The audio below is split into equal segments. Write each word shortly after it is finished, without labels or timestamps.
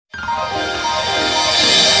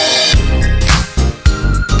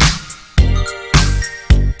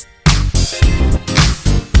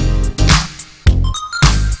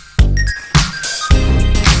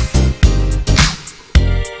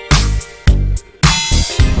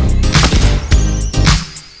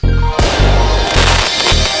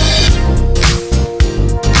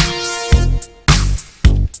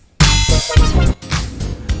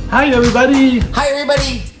Hi everybody! Hi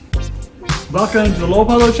everybody! Welcome to the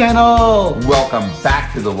Loelpolo channel! Welcome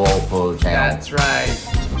back to the Loelpolo channel. That's right.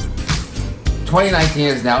 2019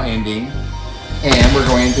 is now ending, and we're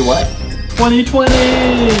going into what? 2020!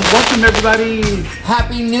 Welcome everybody!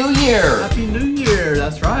 Happy New Year! Happy New Year,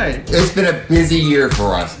 that's right. It's been a busy year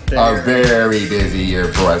for us. A very busy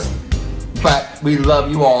year for us. But we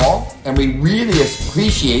love you all, and we really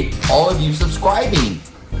appreciate all of you subscribing.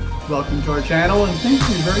 Welcome to our channel, and thank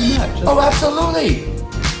you very much. Oh, absolutely!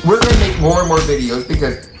 We're going to make more and more videos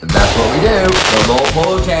because that's what we do. The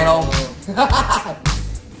Loelpolo channel.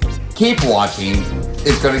 Keep watching.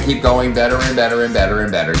 It's going to keep going better and better and better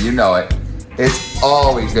and better. You know it. It's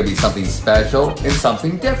always going to be something special and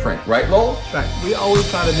something different. Right, Lowell? Right. We always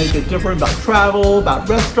try to make it different about travel, about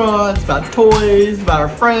restaurants, about toys, about our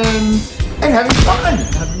friends. And having fun.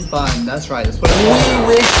 Having fun. That's right. That's what we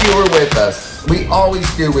wish you were with us. We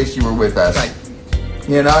always do wish you were with us. Right.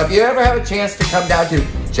 You know, if you ever have a chance to come down to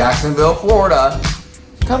Jacksonville, Florida,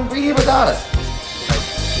 come be here with us.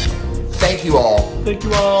 Thank you all. Thank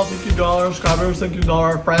you all. Thank you to all our subscribers. Thank you to all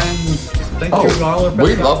our friends. Thank you to all our friends.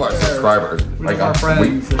 We love our subscribers. We love our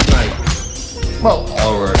friends. That's right. Well,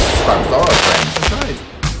 all of our subscribers are our friends. That's right.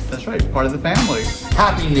 That's right. Part of the family.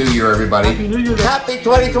 Happy New Year, everybody. Happy New Year. Happy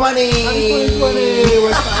 2020. Happy 2020. We're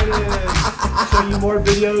excited. Show you more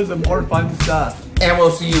videos and more fun stuff. And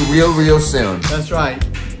we'll see you real soon. That's right.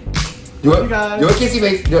 Do it. You guys. Do a kissy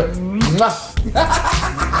face. Do it.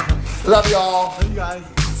 Love you all. Love you guys.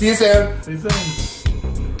 See you soon. See you soon.